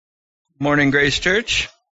Morning, Grace Church.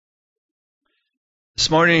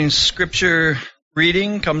 This morning's scripture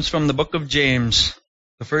reading comes from the book of James,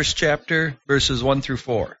 the first chapter, verses 1 through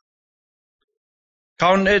 4.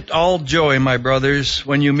 Count it all joy, my brothers,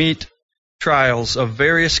 when you meet trials of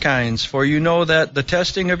various kinds, for you know that the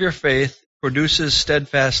testing of your faith produces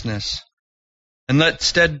steadfastness. And let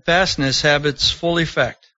steadfastness have its full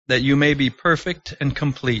effect, that you may be perfect and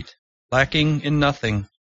complete, lacking in nothing.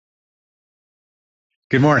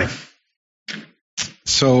 Good morning.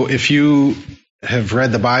 So if you have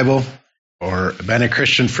read the Bible or been a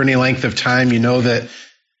Christian for any length of time, you know that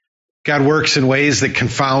God works in ways that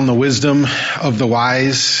confound the wisdom of the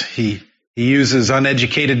wise. He uses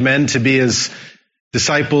uneducated men to be his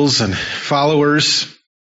disciples and followers.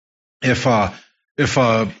 If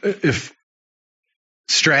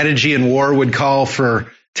strategy in war would call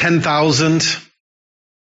for 10,000,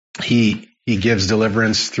 he gives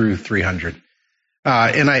deliverance through 300.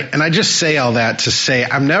 And I just say all that to say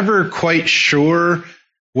I'm never quite sure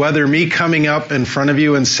whether me coming up in front of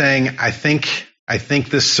you and saying I think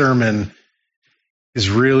this sermon is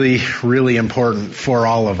really, really important for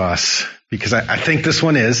all of us, because I think this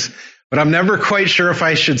one is, but I'm never quite sure if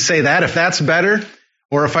I should say that, if that's better,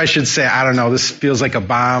 or if I should say, I don't know, this feels like a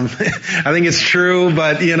bomb. I think it's true,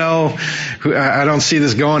 but I don't see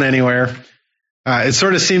this going anywhere. It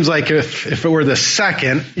sort of seems like if it were the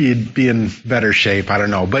second, you'd be in better shape. I don't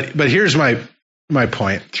know. But here's my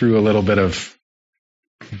point through a little bit of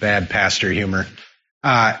bad pastor humor.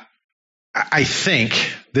 I think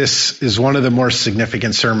this is one of the more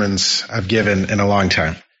significant sermons I've given in a long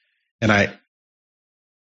time. And I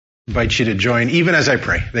invite you to join, even as I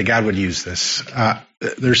pray, that God would use this.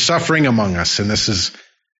 There's suffering among us, and this is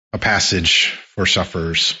a passage for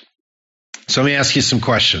sufferers. So let me ask you some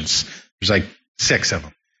questions. There's like 6 of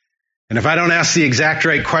them. And if I don't ask the exact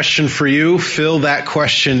right question for you, fill that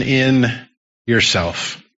question in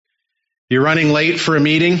yourself. You're running late for a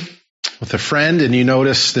meeting with a friend and you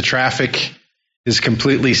notice the traffic is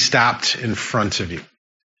completely stopped in front of you.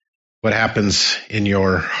 What happens in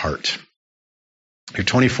your heart? You're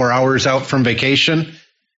 24 hours out from vacation.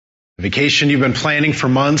 A vacation you've been planning for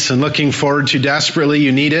months and looking forward to desperately.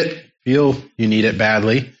 You need it. Feel you need it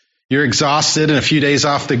badly. You're exhausted and a few days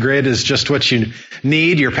off the grid is just what you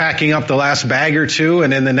need. You're packing up the last bag or two,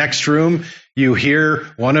 and in the next room, you hear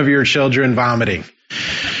one of your children vomiting.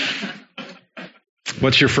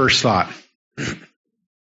 What's your first thought?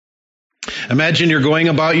 Imagine you're going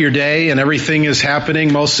about your day and everything is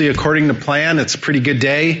happening mostly according to plan. It's a pretty good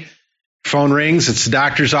day. Phone rings. It's the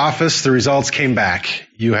doctor's office. The results came back.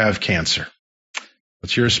 You have cancer.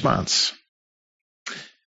 What's your response?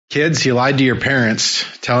 Kids, you lied to your parents,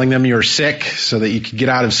 telling them you were sick so that you could get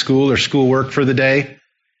out of school or schoolwork for the day.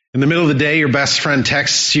 In the middle of the day, your best friend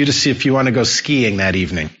texts you to see if you want to go skiing that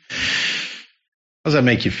evening. How does that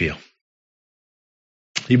make you feel?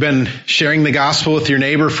 You've been sharing the gospel with your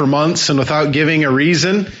neighbor for months, and without giving a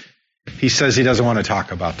reason, he says he doesn't want to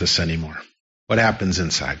talk about this anymore. What happens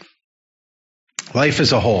inside? Life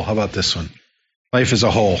as a whole. How about this one? Life as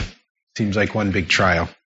a whole seems like one big trial.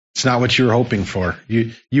 It's not what you were hoping for.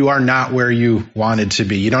 You are not where you wanted to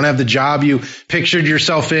be. You don't have the job you pictured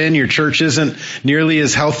yourself in. Your church isn't nearly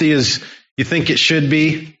as healthy as you think it should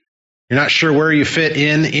be. You're not sure where you fit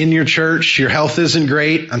in your church. Your health isn't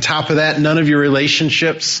great. On top of that, none of your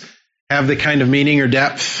relationships have the kind of meaning or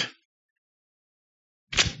depth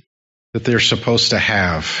that they're supposed to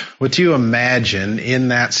have. What do you imagine in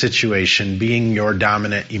that situation being your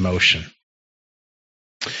dominant emotion?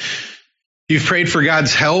 You've prayed for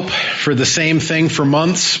God's help for the same thing for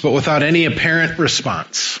months, but without any apparent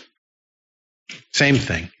response. Same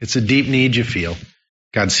thing. It's a deep need you feel.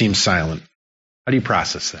 God seems silent. How do you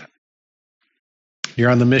process that? You're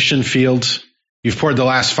on the mission field. You've poured the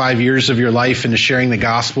last 5 years of your life into sharing the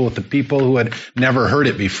gospel with the people who had never heard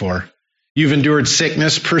it before. You've endured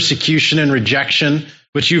sickness, persecution, and rejection,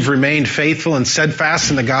 but you've remained faithful and steadfast,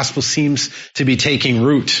 and the gospel seems to be taking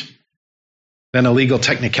root. Then a legal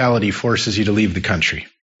technicality forces you to leave the country.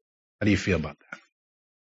 How do you feel about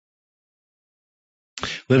that?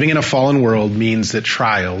 Living in a fallen world means that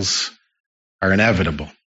trials are inevitable.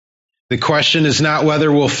 The question is not whether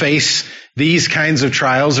we'll face these kinds of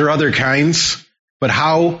trials or other kinds, but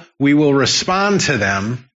how we will respond to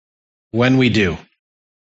them when we do.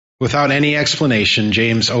 Without any explanation,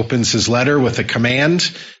 James opens his letter with a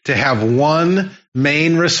command to have one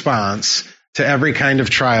main response to every kind of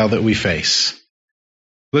trial that we face.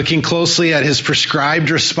 Looking closely at his prescribed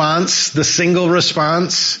response, the single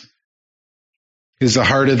response is the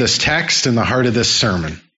heart of this text and the heart of this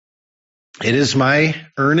sermon. It is my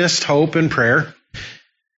earnest hope and prayer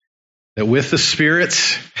that with the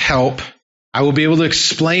Spirit's help, I will be able to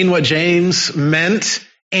explain what James meant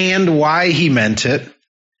and why he meant it.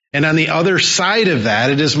 And on the other side of that,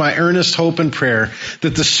 it is my earnest hope and prayer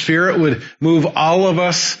that the Spirit would move all of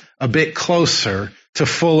us a bit closer to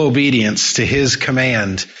full obedience to his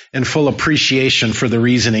command and full appreciation for the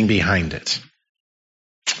reasoning behind it.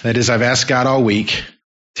 That is, I've asked God all week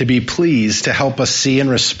to be pleased to help us see and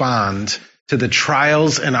respond to the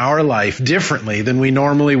trials in our life differently than we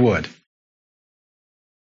normally would.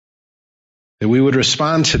 That we would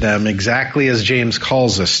respond to them exactly as James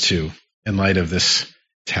calls us to in light of this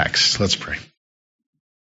text. Let's pray.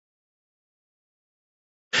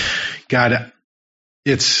 God,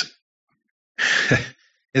 it's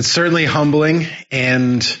certainly humbling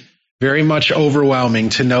and very much overwhelming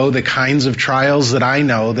to know the kinds of trials that I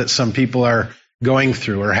know that some people are going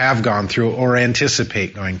through or have gone through or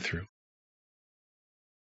anticipate going through.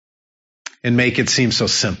 And make it seem so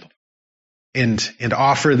simple. And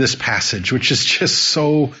offer this passage, which is just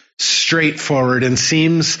so straightforward and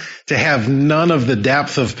seems to have none of the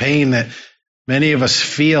depth of pain that many of us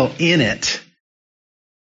feel in it.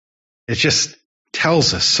 It just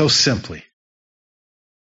tells us so simply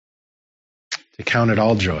to count it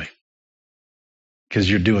all joy because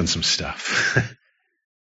you're doing some stuff.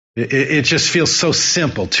 It just feels so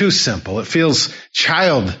simple, too simple. It feels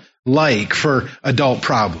childlike for adult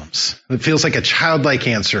problems. It feels like a childlike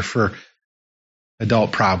answer for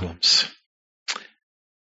adult problems.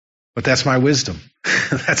 But that's my wisdom.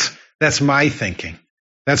 That's my thinking.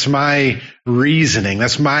 That's my reasoning.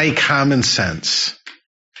 That's my common sense.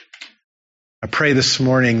 I pray this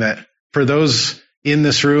morning that for those in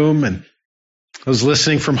this room and those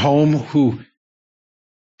listening from home who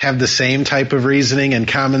have the same type of reasoning and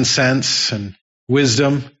common sense and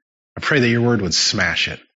wisdom, I pray that your word would smash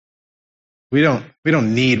it. We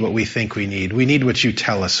don't need what we think we need. We need what you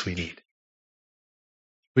tell us we need.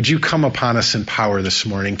 Would you come upon us in power this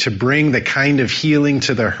morning to bring the kind of healing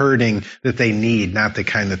to the hurting that they need, not the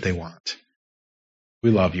kind that they want?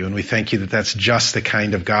 We love you, and we thank you that that's just the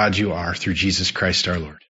kind of God you are through Jesus Christ our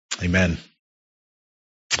Lord. Amen.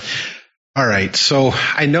 All right, so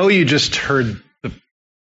I know you just heard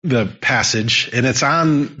the passage, and it's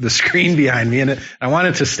on the screen behind me, and I want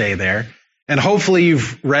it to stay there. And hopefully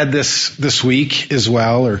you've read this week as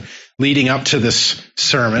well, or leading up to this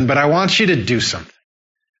sermon, but I want you to do something.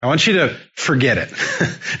 I want you to forget it.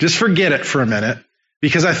 Just forget it for a minute,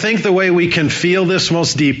 because I think the way we can feel this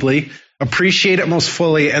most deeply, appreciate it most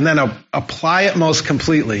fully, and then apply it most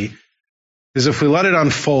completely is if we let it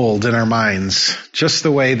unfold in our minds, just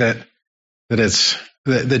the way that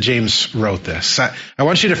James wrote this. I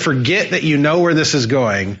want you to forget that you know where this is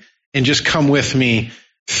going and just come with me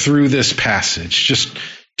through this passage, just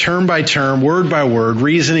term by term, word by word,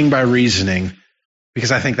 reasoning by reasoning,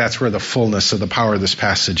 because I think that's where the fullness of the power of this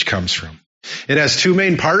passage comes from. It has two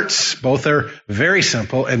main parts. Both are very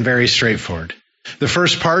simple and very straightforward. The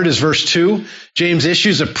first part is verse 2. James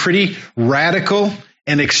issues a pretty radical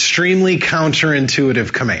and extremely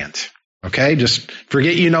counterintuitive command. Okay, just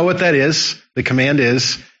forget you know what that is. The command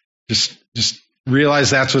is just realize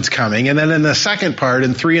that's what's coming. And then in the second part,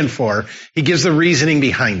 in 3 and 4, he gives the reasoning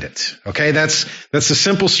behind it. Okay, that's the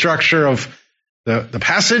simple structure of the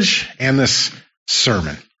passage and this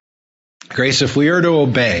sermon. Grace, if we are to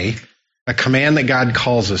obey a command that God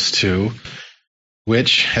calls us to,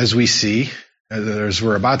 which, as we see, as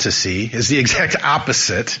we're about to see, is the exact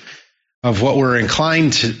opposite of what we're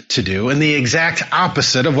inclined to do, and the exact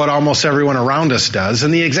opposite of what almost everyone around us does,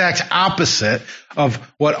 and the exact opposite of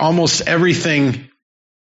what almost everything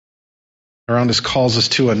around us calls us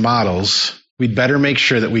to and models, we'd better make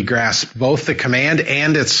sure that we grasp both the command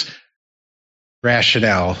and its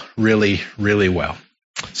rationale really, really well.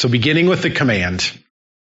 So beginning with the command,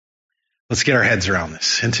 let's get our heads around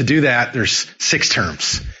this. And to do that, there's 6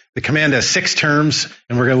 terms. The command has 6 terms,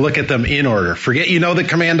 and we're going to look at them in order. Forget you know the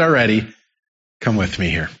command already. Come with me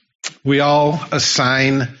here. We all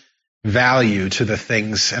assign value to the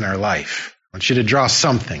things in our life. I want you to draw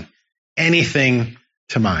something, anything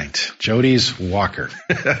to mind. Jody's walker.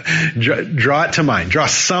 Draw it to mind. Draw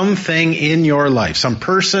something in your life, some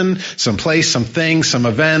person, some place, some thing, some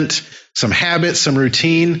event, some habit, some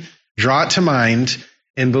routine. Draw it to mind.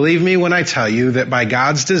 And believe me when I tell you that by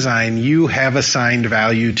God's design, you have assigned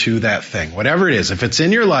value to that thing. Whatever it is, if it's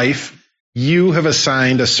in your life, you have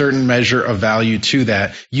assigned a certain measure of value to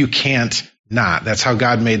that. You can't not. That's how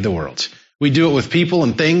God made the world. We do it with people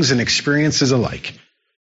and things and experiences alike.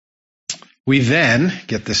 We then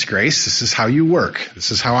get this, Grace. This is how you work.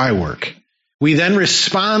 This is how I work. We then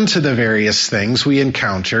respond to the various things we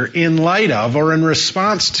encounter in light of or in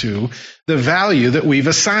response to the value that we've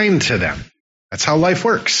assigned to them. That's how life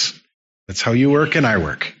works. That's how you work and I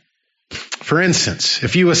work. For instance,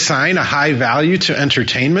 if you assign a high value to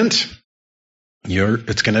entertainment,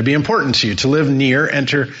 it's going to be important to you to live near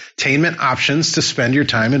entertainment options to spend your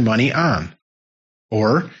time and money on.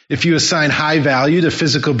 Or if you assign high value to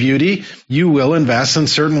physical beauty, you will invest in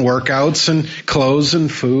certain workouts and clothes and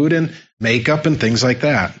food and makeup and things like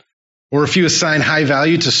that. Or if you assign high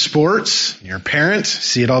value to sports, you're a parent,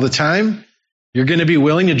 see it all the time, you're going to be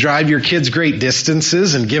willing to drive your kids great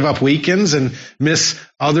distances and give up weekends and miss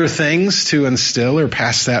other things to instill or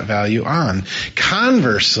pass that value on.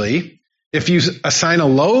 Conversely, if you assign a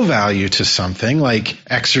low value to something like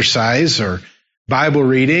exercise or Bible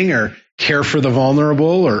reading or care for the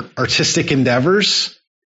vulnerable or artistic endeavors,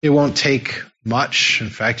 it won't take much. In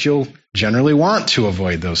fact, you'll generally want to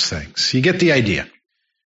avoid those things. You get the idea.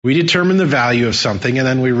 We determine the value of something and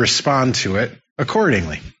then we respond to it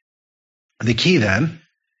accordingly. The key then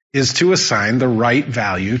is to assign the right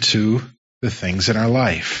value to the things in our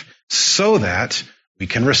life so that we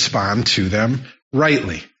can respond to them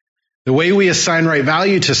rightly. The way we assign right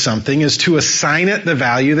value to something is to assign it the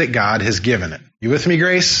value that God has given it. You with me,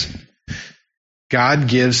 Grace? God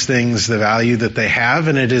gives things the value that they have,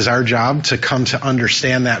 and it is our job to come to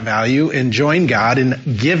understand that value and join God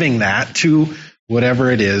in giving that to whatever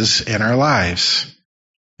it is in our lives.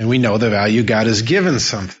 And we know the value God has given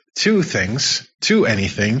to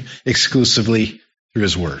anything, exclusively through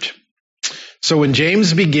His Word. So when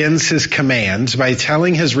James begins his command by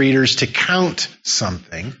telling his readers to count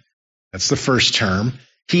something, that's the first term,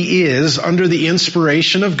 he is, under the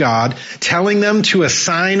inspiration of God, telling them to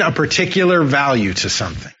assign a particular value to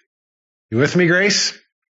something. You with me, Grace?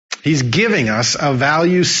 He's giving us a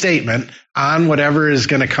value statement on whatever is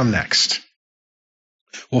going to come next.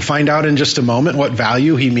 We'll find out in just a moment what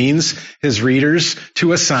value he means his readers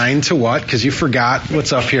to assign to what, because you forgot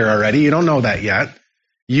what's up here already. You don't know that yet.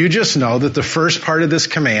 You just know that the first part of this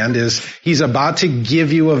command is he's about to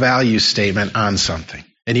give you a value statement on something,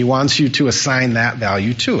 and he wants you to assign that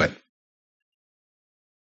value to it.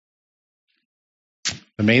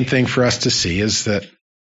 The main thing for us to see is that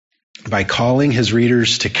by calling his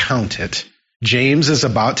readers to count it, James is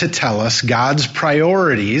about to tell us God's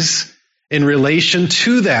priorities in relation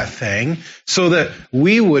to that thing so that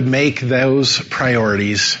we would make those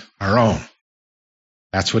priorities our own.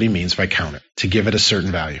 That's what he means by count it, to give it a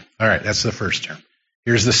certain value. All right, that's the first term.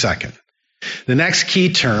 Here's the second. The next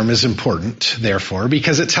key term is important, therefore,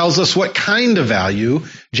 because it tells us what kind of value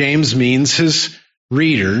James means his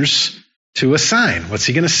readers to assign. What's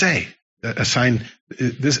he going to say? Assign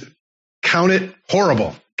this, count it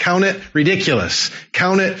horrible, count it ridiculous,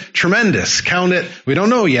 count it tremendous, count it, we don't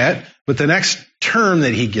know yet, but the next term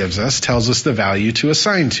that he gives us tells us the value to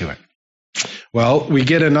assign to it. Well, we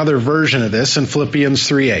get another version of this in Philippians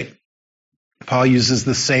 3:8. Paul uses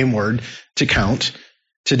the same word to count,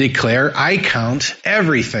 to declare, I count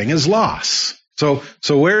everything as loss. So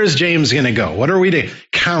where is James going to go? What are we to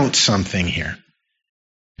count something here?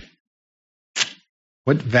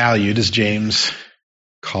 What value does James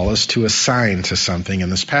call us to assign to something in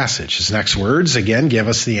this passage? His next words, again, give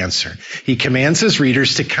us the answer. He commands his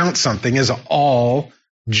readers to count something as all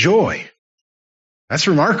joy. That's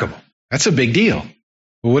remarkable. That's a big deal.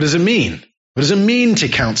 Well, what does it mean? What does it mean to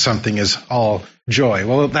count something as all joy?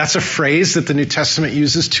 Well, that's a phrase that the New Testament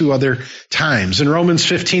uses two other times. In Romans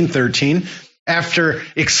 15:13, after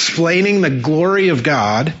explaining the glory of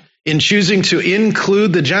God in choosing to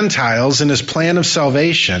include the Gentiles in his plan of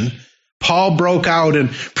salvation, Paul broke out in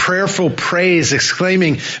prayerful praise,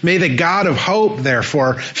 exclaiming, may the God of hope,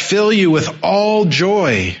 therefore, fill you with all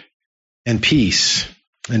joy and peace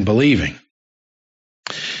in believing.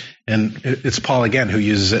 And it's Paul again who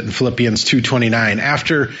uses it in Philippians 2:29.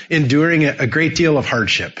 After enduring a great deal of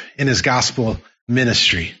hardship in his gospel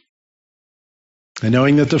ministry, and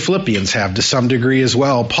knowing that the Philippians have to some degree as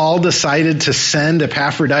well, Paul decided to send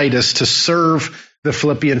Epaphroditus to serve the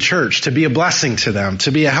Philippian church, to be a blessing to them,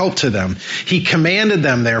 to be a help to them. He commanded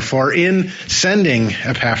them, therefore, in sending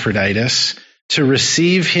Epaphroditus, to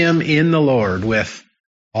receive him in the Lord with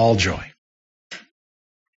all joy.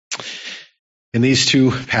 In these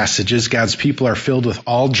two passages, God's people are filled with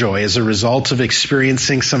all joy as a result of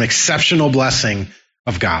experiencing some exceptional blessing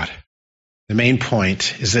of God. The main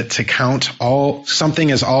point is that to count something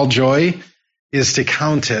as all joy is to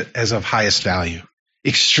count it as of highest value,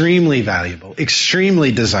 extremely valuable,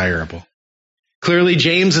 extremely desirable. Clearly,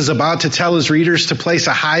 James is about to tell his readers to place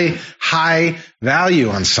a high value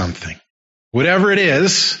on something. Whatever it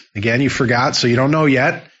is, again, you forgot, so you don't know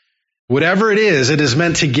yet. Whatever it is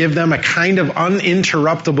meant to give them a kind of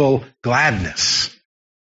uninterruptible gladness.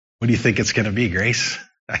 What do you think it's going to be, Grace?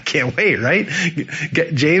 I can't wait, right?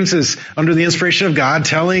 James is under the inspiration of God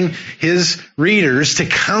telling his readers to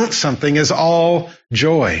count something as all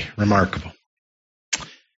joy. Remarkable.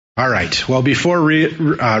 All right. Well, before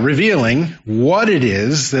revealing what it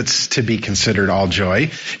is that's to be considered all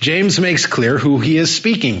joy, James makes clear who he is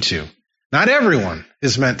speaking to. Not everyone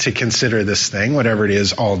is meant to consider this thing, whatever it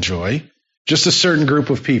is, all joy. Just a certain group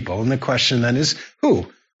of people. And the question then is, who?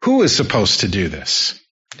 Who is supposed to do this?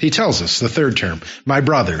 He tells us, the third term, my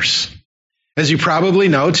brothers. As you probably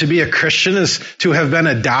know, to be a Christian is to have been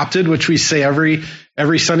adopted, which we say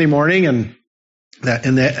every Sunday morning, and at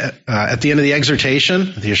the end of the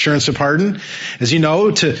exhortation, the assurance of pardon. As you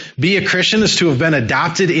know, to be a Christian is to have been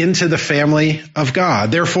adopted into the family of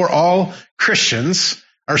God. Therefore, all Christians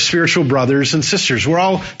are spiritual brothers and sisters. We're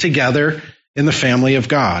all together in the family of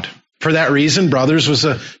God. For that reason, brothers was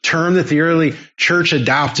a term that the early church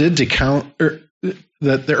adopted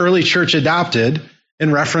that the early church adopted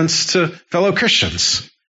in reference to fellow Christians.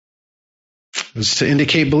 It was to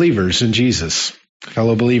indicate believers in Jesus,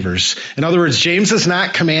 fellow believers. In other words, James is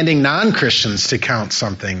not commanding non-Christians to count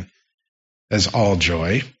something as all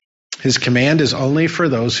joy. His command is only for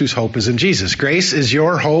those whose hope is in Jesus. Grace, is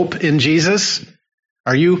your hope in Jesus?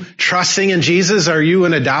 Are you trusting in Jesus? Are you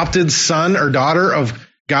an adopted son or daughter of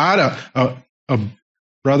God, a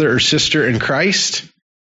brother or sister in Christ?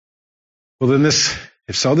 Well, then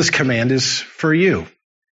if so, this command is for you.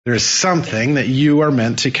 There is something that you are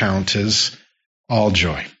meant to count as all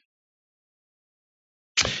joy.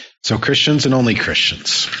 So Christians and only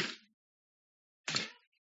Christians.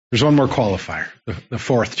 There's one more qualifier, the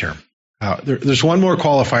fourth term. There's one more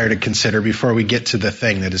qualifier to consider before we get to the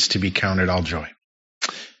thing that is to be counted all joy.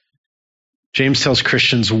 James tells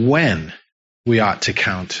Christians when we ought to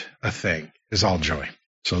count a thing as all joy.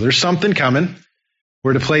 So there's something coming.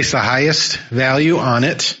 We're to place the highest value on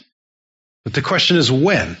it. But the question is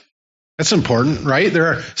when. That's important, right? There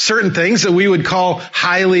are certain things that we would call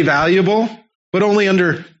highly valuable, but only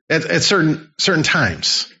at certain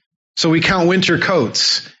times. So we count winter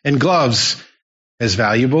coats and gloves as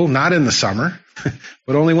valuable, not in the summer,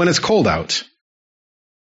 but only when it's cold out.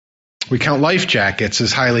 We count life jackets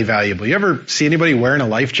as highly valuable. You ever see anybody wearing a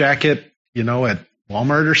life jacket, at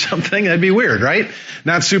Walmart or something? That'd be weird, right?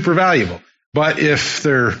 Not super valuable. But if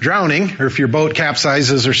they're drowning or if your boat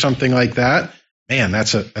capsizes or something like that, man,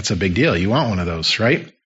 that's a big deal. You want one of those,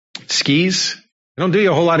 right? Skis, they don't do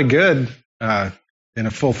you a whole lot of good in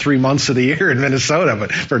a full 3 months of the year in Minnesota,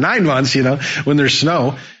 but for 9 months, when there's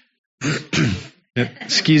snow,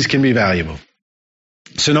 skis can be valuable.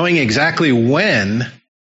 So knowing exactly when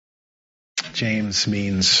James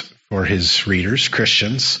means for his readers,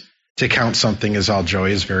 Christians, to count something as all joy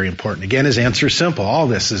is very important. Again, his answer is simple. All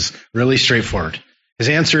this is really straightforward. His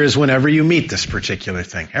answer is whenever you meet this particular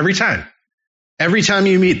thing. Every time. Every time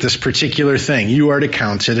you meet this particular thing, you are to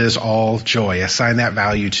count it as all joy. Assign that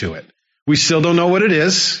value to it. We still don't know what it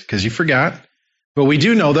is, because you forgot. But we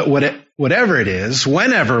do know that whatever it is,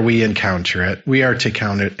 whenever we encounter it, we are to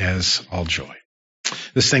count it as all joy.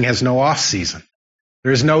 This thing has no off season.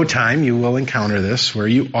 There is no time you will encounter this where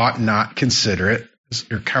you ought not consider it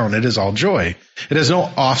or count it as all joy. It has no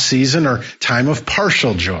off season or time of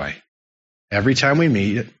partial joy. Every time we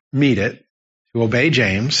meet it, to obey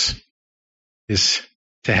James is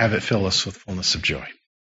to have it fill us with fullness of joy.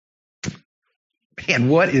 Man,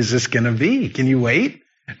 what is this going to be? Can you wait?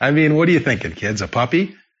 I mean, what are you thinking, kids? A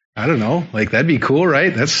puppy? I don't know. That'd be cool,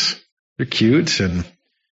 right? They're cute. And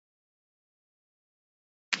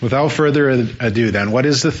without further ado, then, what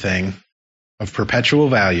is the thing of perpetual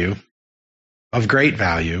value, of great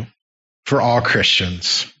value for all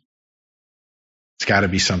Christians? It's got to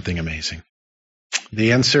be something amazing.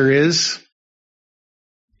 The answer is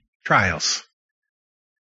trials.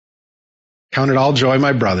 Count it all joy,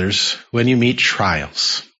 my brothers, when you meet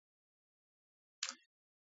trials.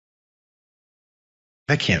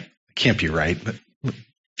 That can't be right, but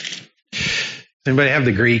anybody have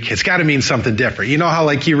the Greek? It's got to mean something different. You know how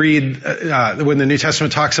you read when the New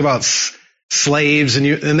Testament talks about slaves, and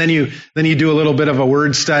then you do a little bit of a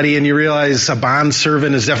word study, and you realize a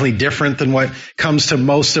bondservant is definitely different than what comes to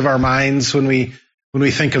most of our minds when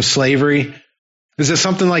we think of slavery. Is it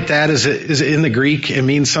something like that? Is it in the Greek? It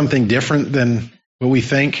means something different than what we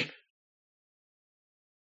think?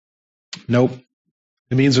 Nope.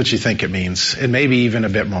 It means what you think it means, and maybe even a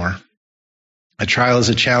bit more. A trial is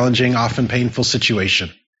a challenging, often painful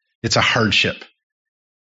situation. It's a hardship.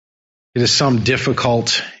 It is some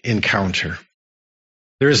difficult encounter.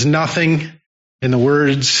 There is nothing in the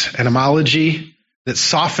word's etymology that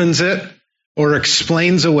softens it or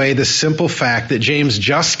explains away the simple fact that James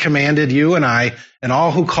just commanded you and I and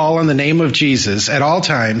all who call on the name of Jesus at all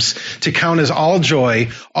times to count as all joy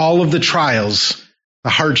all of the trials, the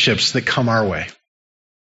hardships that come our way.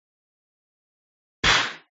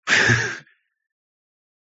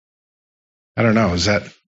 I don't know.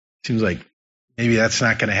 Seems like maybe that's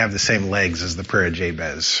not going to have the same legs as the prayer of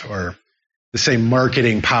Jabez or the same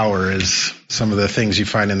marketing power as some of the things you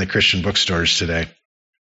find in the Christian bookstores today.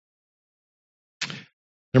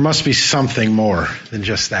 There must be something more than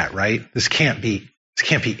just that, right? This can't be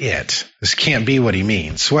it. This can't be what he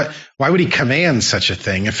means. Why would he command such a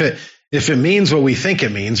thing? If it means what we think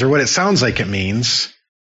it means or what it sounds like it means,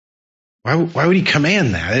 why would he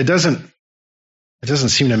command that? It doesn't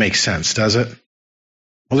seem to make sense, does it?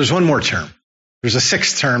 Well, there's one more term. There's a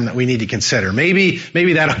sixth term that we need to consider. Maybe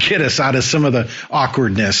that'll get us out of some of the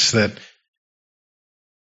awkwardness that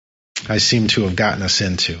I seem to have gotten us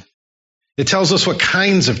into. It tells us what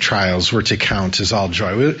kinds of trials we're to count as all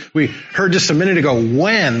joy. We heard just a minute ago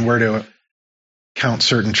when we're to count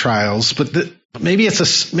certain trials, but maybe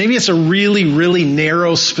it's a really, really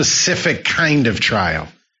narrow, specific kind of trial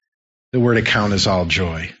that we're to count as all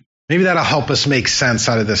joy. Maybe that'll help us make sense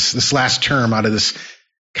out of this last term, out of this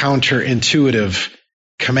counterintuitive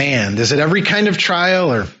command. Is it every kind of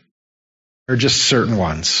trial or just certain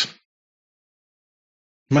ones?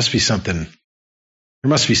 There must be something,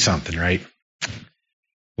 right?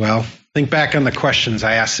 Well, think back on the questions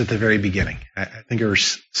I asked at the very beginning. I think there were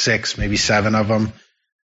 6, maybe 7 of them.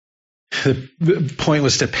 The point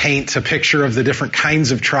was to paint a picture of the different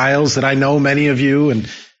kinds of trials that I know many of you and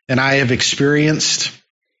I have experienced.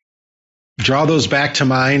 Draw those back to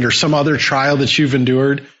mind, or some other trial that you've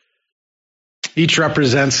endured. Each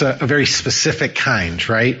represents a very specific kind,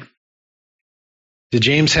 right? Did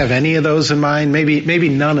James have any of those in mind? Maybe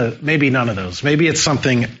none of those. Maybe it's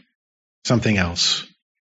something else.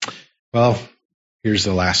 Well, here's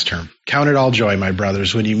the last term. Count it all joy, my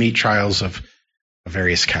brothers, when you meet trials of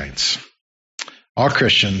various kinds. All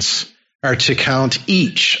Christians are to count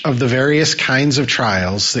each of the various kinds of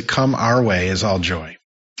trials that come our way as all joy.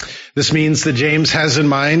 This means that James has in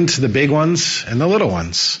mind the big ones and the little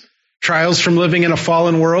ones. Trials from living in a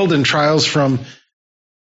fallen world and trials from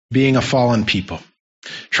being a fallen people.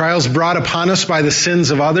 Trials brought upon us by the sins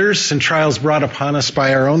of others and trials brought upon us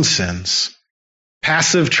by our own sins.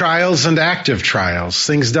 Passive trials and active trials.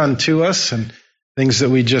 Things done to us and things that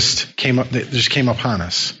just came upon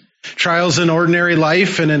us. Trials in ordinary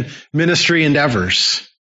life and in ministry endeavors.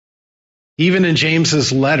 Even in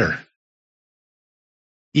James's letter,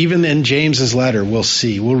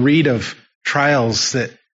 we'll read of trials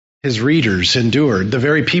that his readers endured. The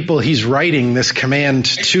very people he's writing this command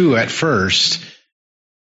to at first,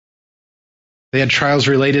 they had trials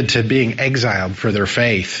related to being exiled for their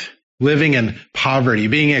faith, living in poverty,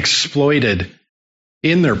 being exploited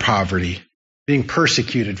in their poverty, being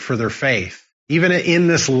persecuted for their faith. Even in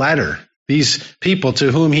this letter, these people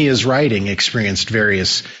to whom he is writing experienced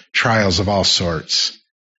various trials of all sorts.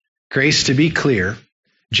 Grace, to be clear,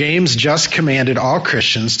 James just commanded all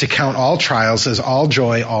Christians to count all trials as all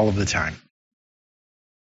joy all of the time.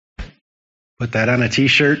 Put that on a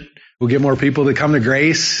t-shirt. We'll get more people to come to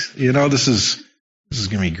Grace. This is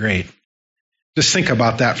going to be great. Just think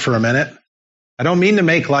about that for a minute. I don't mean to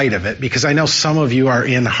make light of it because I know some of you are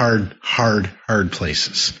in hard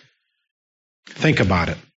places. Think about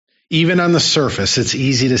it. Even on the surface, it's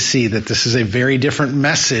easy to see that this is a very different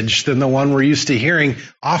message than the one we're used to hearing,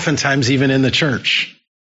 oftentimes even in the church.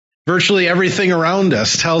 Virtually everything around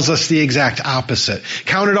us tells us the exact opposite.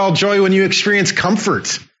 Count it all joy when you experience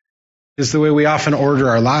comfort is the way we often order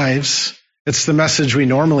our lives. It's the message we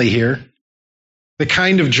normally hear. The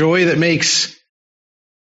kind of joy that makes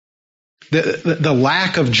the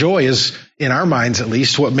lack of joy is, in our minds at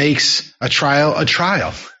least, what makes a trial a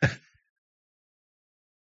trial.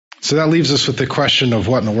 So that leaves us with the question of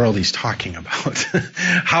what in the world he's talking about.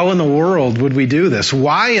 How in the world would we do this?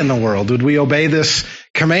 Why in the world would we obey this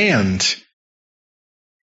command?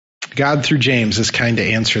 God, through James, is kind to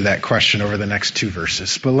answer that question over the next 2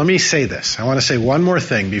 verses. But let me say this. I want to say one more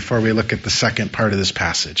thing before we look at the second part of this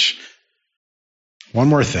passage. One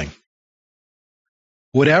more thing.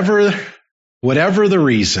 Whatever the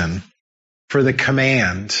reason for the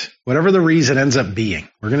command, whatever the reason ends up being,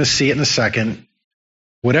 we're going to see it in a second.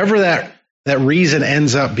 Whatever that reason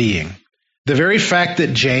ends up being, the very fact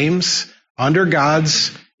that James, under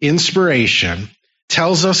God's inspiration,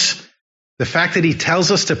 tells us, the fact that he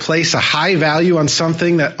tells us to place a high value on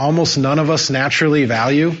something that almost none of us naturally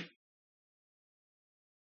value,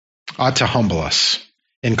 ought to humble us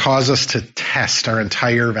and cause us to test our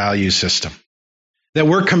entire value system. That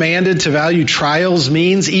we're commanded to value trials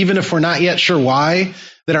means, even if we're not yet sure why,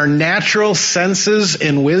 that our natural senses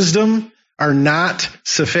and wisdom are not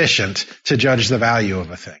sufficient to judge the value of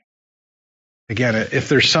a thing. Again, if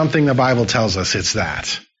there's something the Bible tells us, it's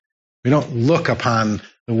that. We don't look upon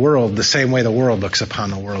the world the same way the world looks upon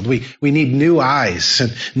the world. We need new eyes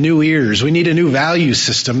and new ears. We need a new value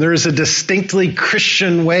system. There is a distinctly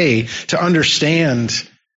Christian way to understand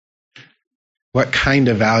what kind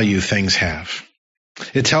of value things have.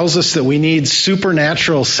 It tells us that we need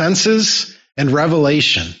supernatural senses and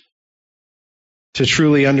revelation to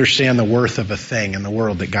truly understand the worth of a thing in the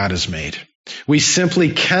world that God has made. We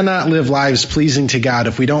simply cannot live lives pleasing to God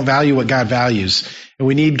if we don't value what God values, and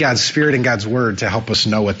we need God's Spirit and God's Word to help us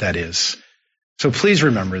know what that is. So please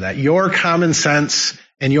remember that your common sense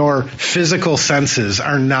and your physical senses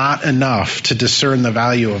are not enough to discern the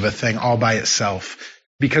value of a thing all by itself.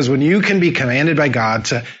 Because when you can be commanded by God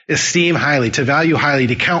to esteem highly, to value highly,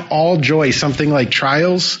 to count all joy, something like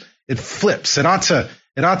trials, it flips. It ought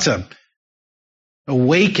to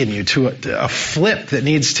awaken you to a flip that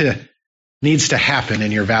needs to happen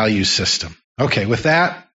in your value system. Okay, with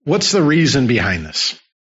that, what's the reason behind this?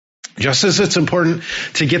 Just as it's important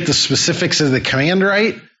to get the specifics of the command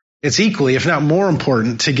right, it's equally, if not more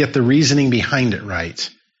important, to get the reasoning behind it right.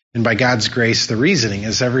 And by God's grace, the reasoning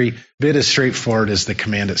is every bit as straightforward as the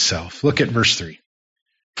command itself. Look at verse 3.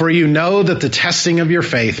 For you know that the testing of your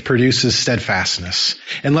faith produces steadfastness.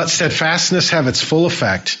 And let steadfastness have its full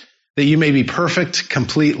effect, that you may be perfect,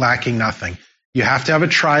 complete, lacking nothing. You have to have a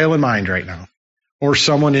trial in mind right now, or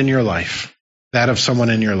someone in your life, that of someone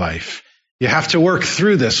in your life. You have to work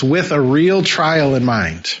through this with a real trial in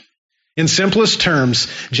mind. In simplest terms,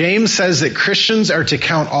 James says that Christians are to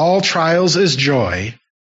count all trials as joy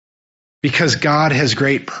because God has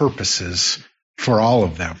great purposes for all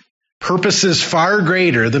of them. Purposes far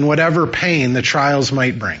greater than whatever pain the trials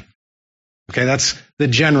might bring. Okay, that's the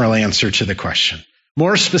general answer to the question.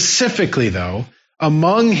 More specifically, though,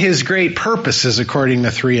 among his great purposes, according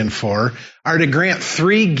to 3 and 4, are to grant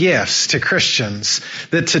 3 gifts to Christians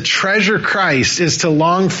that to treasure Christ is to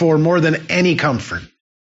long for more than any comfort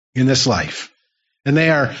in this life. And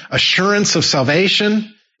they are assurance of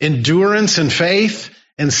salvation, endurance in faith,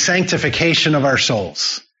 and sanctification of our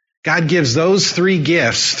souls. God gives those 3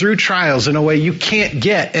 gifts through trials in a way you can't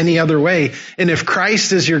get any other way. And if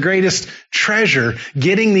Christ is your greatest treasure,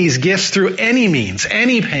 getting these gifts through any means,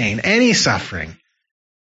 any pain, any suffering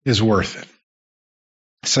is worth it.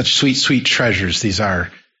 Such sweet, sweet treasures these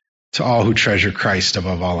are to all who treasure Christ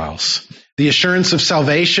above all else. The assurance of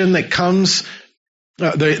salvation that comes,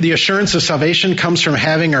 the assurance of salvation comes from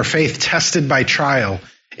having our faith tested by trial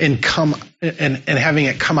and having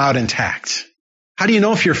it come out intact. How do you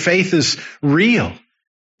know if your faith is real?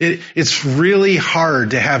 It's really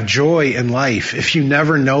hard to have joy in life if you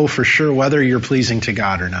never know for sure whether you're pleasing to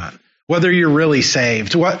God or not, whether you're really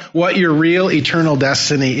saved, what your real eternal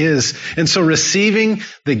destiny is. And so receiving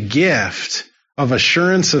the gift of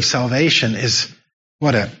assurance of salvation is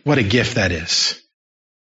what a gift that is.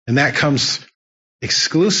 And that comes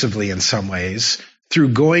exclusively in some ways through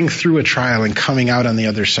going through a trial and coming out on the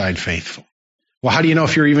other side faithful. Well, how do you know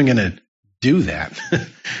if you're even going to do that?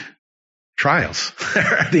 Trials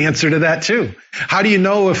are the answer to that too. How do you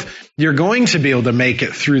know if you're going to be able to make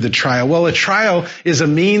it through the trial? Well, a trial is a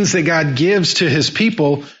means that God gives to his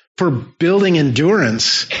people for building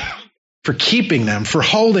endurance, for keeping them, for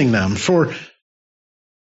holding them, for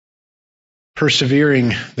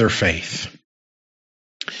persevering their faith.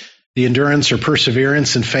 The endurance or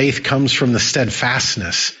perseverance and faith comes from the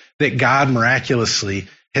steadfastness that God miraculously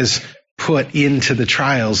has put into the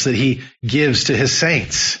trials that he gives to his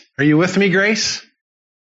saints. Are you with me, Grace?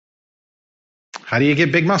 How do you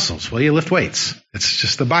get big muscles? Well, you lift weights. It's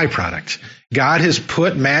just the byproduct. God has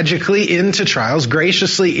put magically into trials,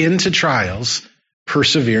 graciously into trials,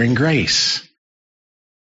 persevering grace.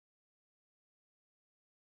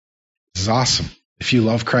 This is awesome. If you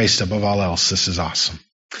love Christ above all else, this is awesome.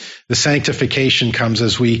 The sanctification comes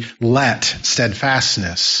as we let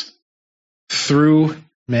steadfastness through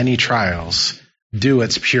many trials do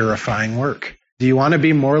its purifying work. Do you want to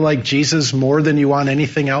be more like Jesus more than you want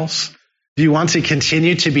anything else? Do you want to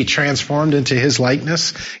continue to be transformed into his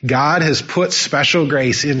likeness? God has put special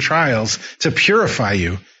grace in trials to purify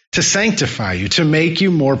you, to sanctify you, to make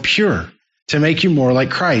you more pure, to make you more like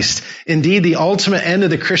Christ. Indeed, the ultimate end of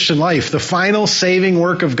the Christian life, the final saving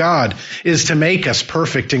work of God, is to make us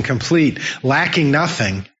perfect and complete, lacking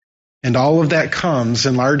nothing. And all of that comes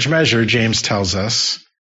in large measure, James tells us,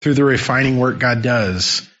 through the refining work God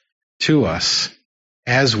does to us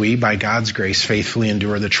as we, by God's grace, faithfully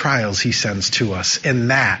endure the trials he sends to us. And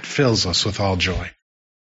that fills us with all joy.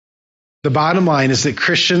 The bottom line is that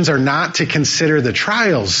Christians are not to consider the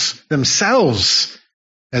trials themselves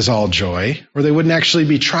as all joy, or they wouldn't actually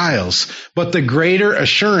be trials, but the greater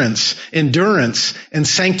assurance, endurance, and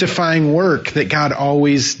sanctifying work that God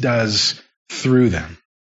always does through them.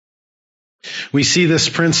 We see this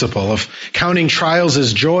principle of counting trials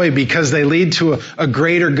as joy because they lead to a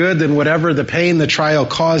greater good than whatever the pain the trial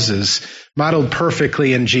causes, modeled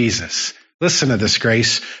perfectly in Jesus. Listen to this,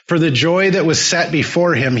 Grace. For the joy that was set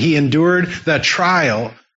before him, he endured the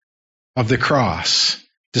trial of the cross,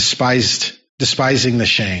 despising the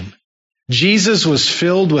shame. Jesus was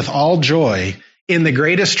filled with all joy in the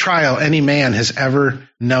greatest trial any man has ever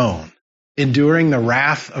known, enduring the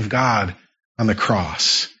wrath of God on the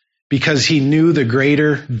cross, because he knew the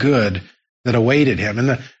greater good that awaited him. And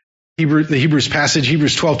the Hebrews passage,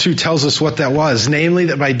 Hebrews 12:2, tells us what that was, namely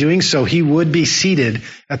that by doing so, he would be seated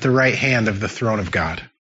at the right hand of the throne of God.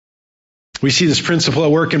 We see this principle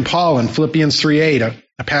at work in Paul in Philippians 3:8,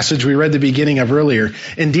 a passage we read the beginning of earlier.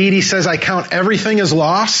 Indeed, he says, I count everything as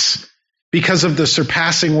loss because of the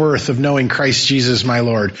surpassing worth of knowing Christ Jesus my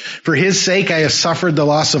Lord. For his sake, I have suffered the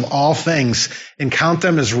loss of all things and count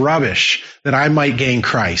them as rubbish that I might gain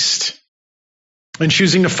Christ. In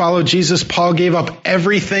choosing to follow Jesus, Paul gave up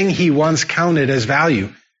everything he once counted as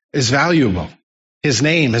valuable. His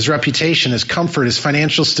name, his reputation, his comfort, his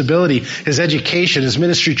financial stability, his education, his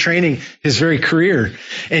ministry training, his very career.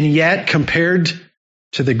 And yet, compared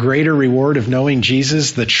to the greater reward of knowing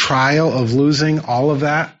Jesus, the trial of losing all of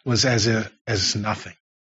that was as nothing.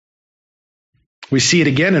 We see it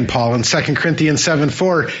again in Paul in 2 Corinthians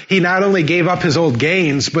 7:4. He not only gave up his old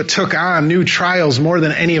gains, but took on new trials more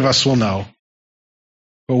than any of us will know.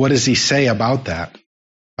 But what does he say about that?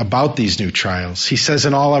 About these new trials? He says,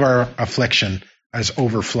 in all of our affliction, as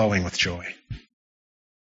overflowing with joy.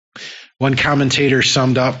 One commentator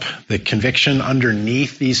summed up the conviction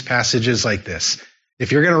underneath these passages like this.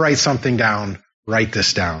 If you're going to write something down, write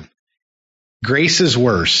this down. Grace's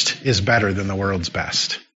worst is better than the world's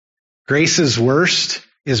best. Grace's worst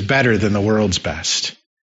is better than the world's best.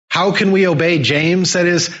 How can we obey James? That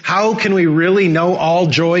is, how can we really know all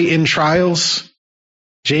joy in trials?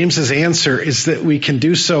 James's answer is that we can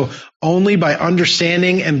do so only by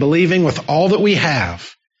understanding and believing with all that we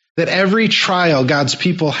have that in every trial, God's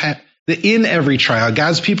people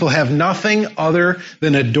have nothing other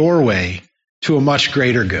than a doorway to a much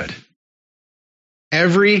greater good.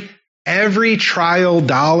 Every trial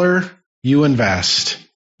dollar you invest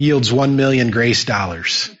yields 1 million grace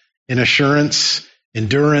dollars in assurance,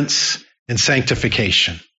 endurance, and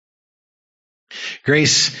sanctification.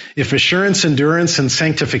 Grace, if assurance, endurance, and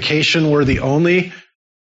sanctification were the only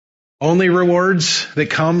rewards that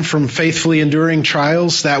come from faithfully enduring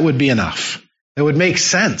trials, that would be enough. It would make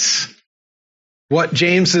sense. What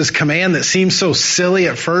James's command that seems so silly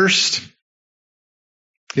at first,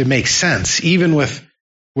 it makes sense, even with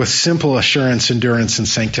simple assurance, endurance, and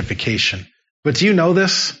sanctification. But do you know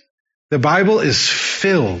this? The Bible is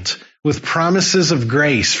filled with promises of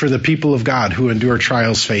grace for the people of God who endure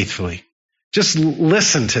trials faithfully. Just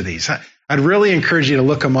listen to these. I'd really encourage you to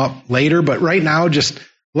look them up later, but right now, just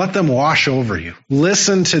let them wash over you.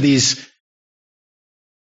 Listen to these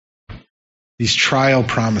trial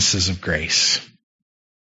promises of grace.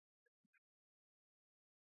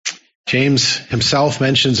 James himself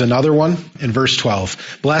mentions another one in verse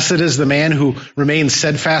 12. Blessed is the man who remains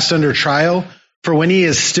steadfast under trial, for when he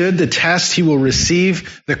has stood the test, he will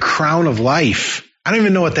receive the crown of life. I don't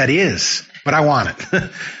even know what that is, but I want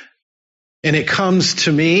it. And it comes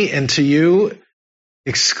to me and to you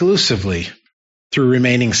exclusively through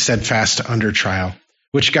remaining steadfast under trial,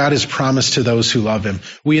 which God has promised to those who love him.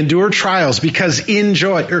 We endure trials because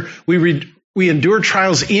we endure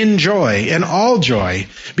trials in joy and all joy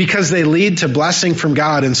because they lead to blessing from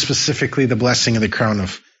God and specifically the blessing of the crown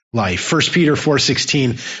of life. 1 Peter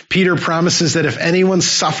 4:16, Peter promises that if anyone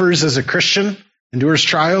suffers as a Christian, endures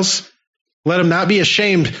trials, let him not be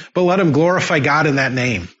ashamed, but let him glorify God in that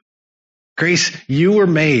name. Grace, you were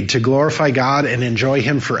made to glorify God and enjoy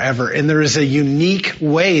him forever. And there is a unique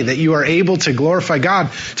way that you are able to glorify God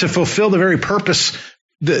to fulfill the very purpose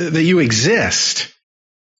that you exist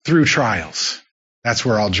through trials. That's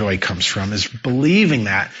where all joy comes from, is believing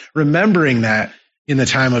that, remembering that in the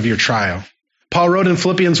time of your trial. Paul wrote in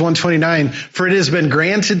Philippians 1:29, for it has been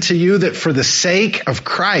granted to you that for the sake of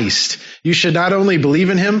Christ, you should not only believe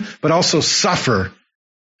in him, but also suffer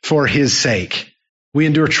for his sake. We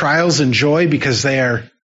endure trials in joy because they are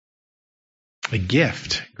a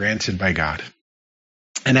gift granted by God.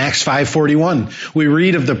 In Acts 5:41, we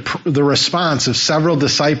read of the response of several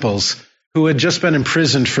disciples who had just been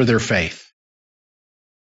imprisoned for their faith,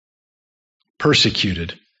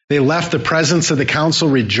 persecuted. They left the presence of the council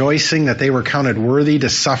rejoicing that they were counted worthy to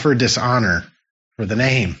suffer dishonor for the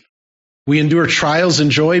name. We endure trials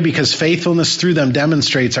and joy because faithfulness through them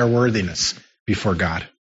demonstrates our worthiness before God.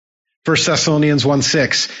 1 Thessalonians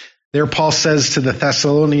 1:6, there Paul says to the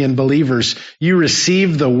Thessalonian believers, you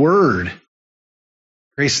received the word.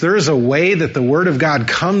 Grace, there is a way that the word of God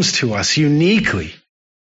comes to us uniquely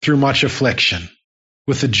through much affliction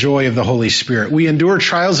with the joy of the Holy Spirit. We endure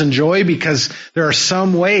trials and joy because there are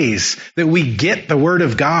some ways that we get the word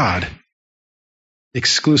of God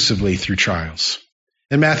exclusively through trials.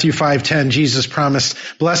 In Matthew 5:10, Jesus promised,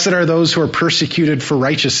 blessed are those who are persecuted for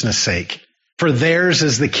righteousness' sake, for theirs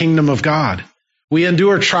is the kingdom of God. We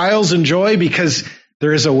endure trials and joy because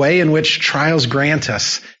there is a way in which trials grant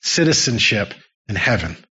us citizenship in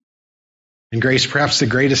heaven. And grace, perhaps the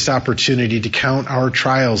greatest opportunity to count our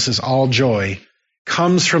trials as all joy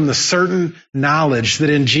comes from the certain knowledge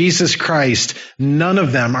that in Jesus Christ, none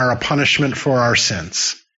of them are a punishment for our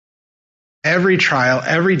sins. Every trial,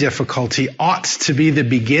 every difficulty ought to be the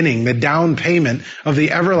beginning, the down payment of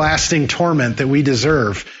the everlasting torment that we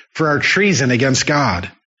deserve for our treason against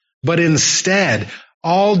God. But instead,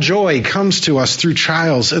 all joy comes to us through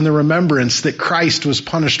trials and the remembrance that Christ was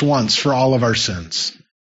punished once for all of our sins.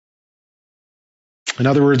 In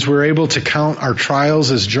other words, we're able to count our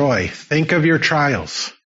trials as joy. Think of your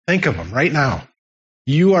trials. Think of them right now.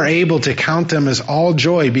 You are able to count them as all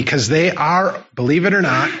joy because they are, believe it or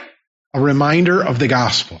not, a reminder of the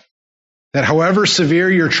gospel. That however severe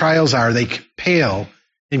your trials are, they pale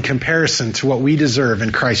in comparison to what we deserve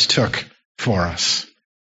and Christ took for us.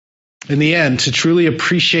 In the end, to truly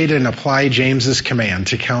appreciate and apply James's command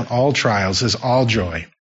to count all trials as all joy,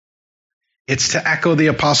 it's to echo the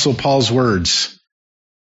Apostle Paul's words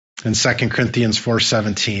in 2 Corinthians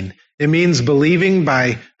 4:17. It means believing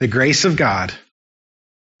by the grace of God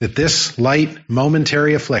that this light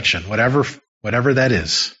momentary affliction, whatever that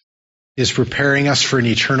is preparing us for an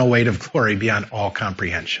eternal weight of glory beyond all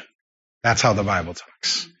comprehension. That's how the Bible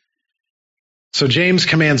talks. So James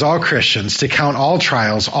commands all Christians to count all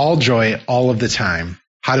trials, all joy, all of the time.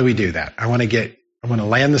 How do we do that? I want to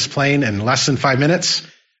land this plane in less than 5 minutes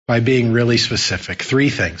by being really specific. 3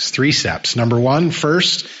 things, 3 steps. Number 1,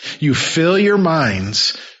 first, you fill your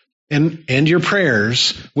minds and your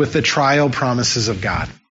prayers with the trial promises of God.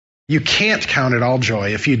 You can't count it all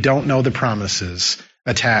joy if you don't know the promises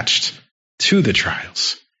attached to the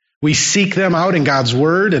trials. We seek them out in God's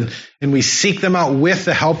word and we seek them out with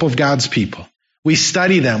the help of God's people. We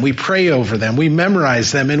study them, we pray over them, we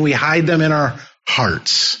memorize them, and we hide them in our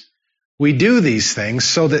hearts. We do these things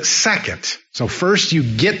so first you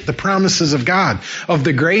get the promises of God, of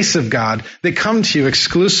the grace of God that come to you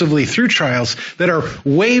exclusively through trials that are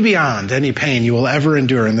way beyond any pain you will ever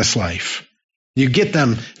endure in this life. You get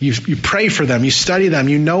them, you pray for them, you study them,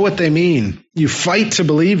 you know what they mean, you fight to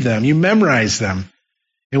believe them, you memorize them.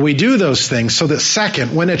 And we do those things so that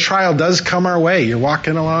second, when a trial does come our way, you're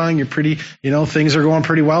walking along, things are going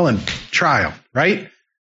pretty well in trial, right?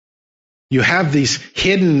 You have these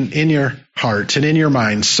hidden in your heart and in your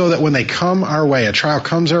mind so that when they come our way, a trial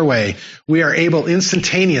comes our way, we are able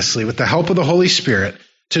instantaneously, with the help of the Holy Spirit,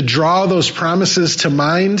 to draw those promises to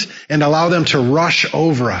mind and allow them to rush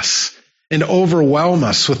over us and overwhelm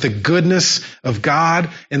us with the goodness of God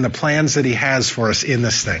and the plans that He has for us in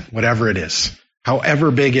this thing, whatever it is, however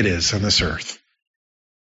big it is on this earth.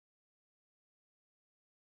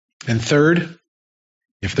 And third,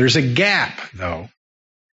 if there's a gap, though,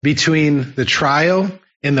 between the trial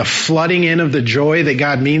and the flooding in of the joy that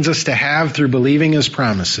God means us to have through believing His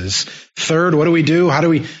promises, third, what do we do? How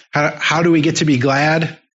do we get to be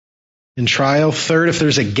glad in trial? Third, if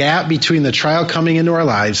there's a gap between the trial coming into our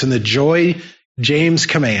lives and the joy James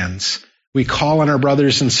commands, we call on our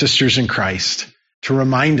brothers and sisters in Christ to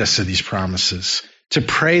remind us of these promises, to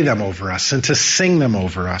pray them over us and to sing them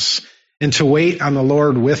over us and to wait on the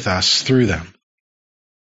Lord with us through them.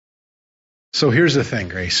 So here's the thing,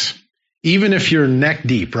 Grace. Even if you're neck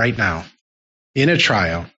deep right now in a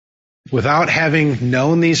trial, without having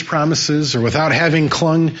known these promises or without having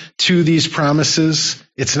clung to these promises,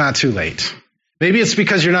 it's not too late. Maybe it's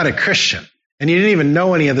because you're not a Christian and you didn't even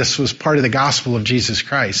know any of this was part of the gospel of Jesus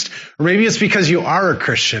Christ. Or maybe it's because you are a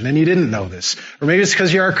Christian and you didn't know this. Or maybe it's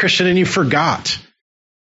because you are a Christian and you forgot.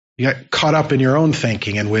 You got caught up in your own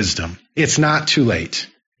thinking and wisdom. It's not too late.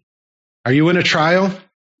 Are you in a trial?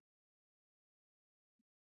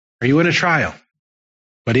 Are you in a trial?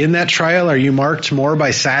 But in that trial, are you marked more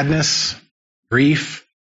by sadness, grief,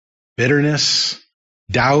 bitterness,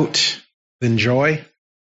 doubt than joy?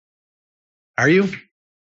 Are you?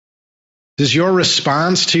 Does your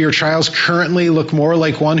response to your trials currently look more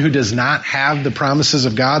like one who does not have the promises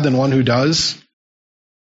of God than one who does?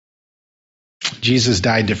 Jesus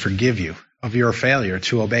died to forgive you of your failure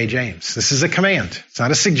to obey James. This is a command. It's not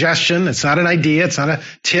a suggestion. It's not an idea. It's not a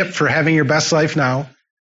tip for having your best life now.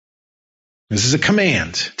 This is a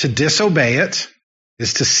command. To disobey it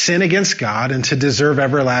is to sin against God and to deserve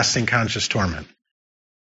everlasting conscious torment.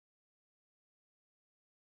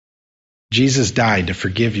 Jesus died to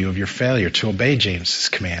forgive you of your failure to obey James's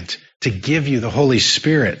command, to give you the Holy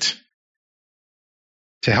Spirit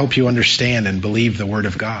to help you understand and believe the Word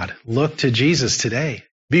of God. Look to Jesus today.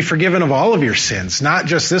 Be forgiven of all of your sins, not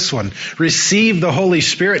just this one. Receive the Holy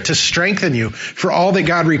Spirit to strengthen you for all that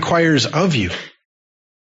God requires of you.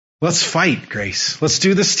 Let's fight, Grace. Let's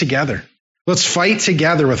do this together. Let's fight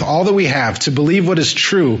together with all that we have to believe what is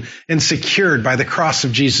true and secured by the cross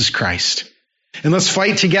of Jesus Christ. And let's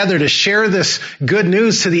fight together to share this good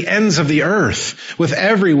news to the ends of the earth with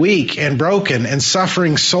every weak and broken and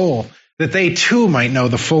suffering soul, that they too might know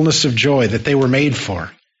the fullness of joy that they were made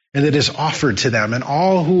for and that is offered to them and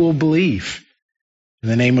all who will believe in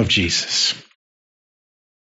the name of Jesus.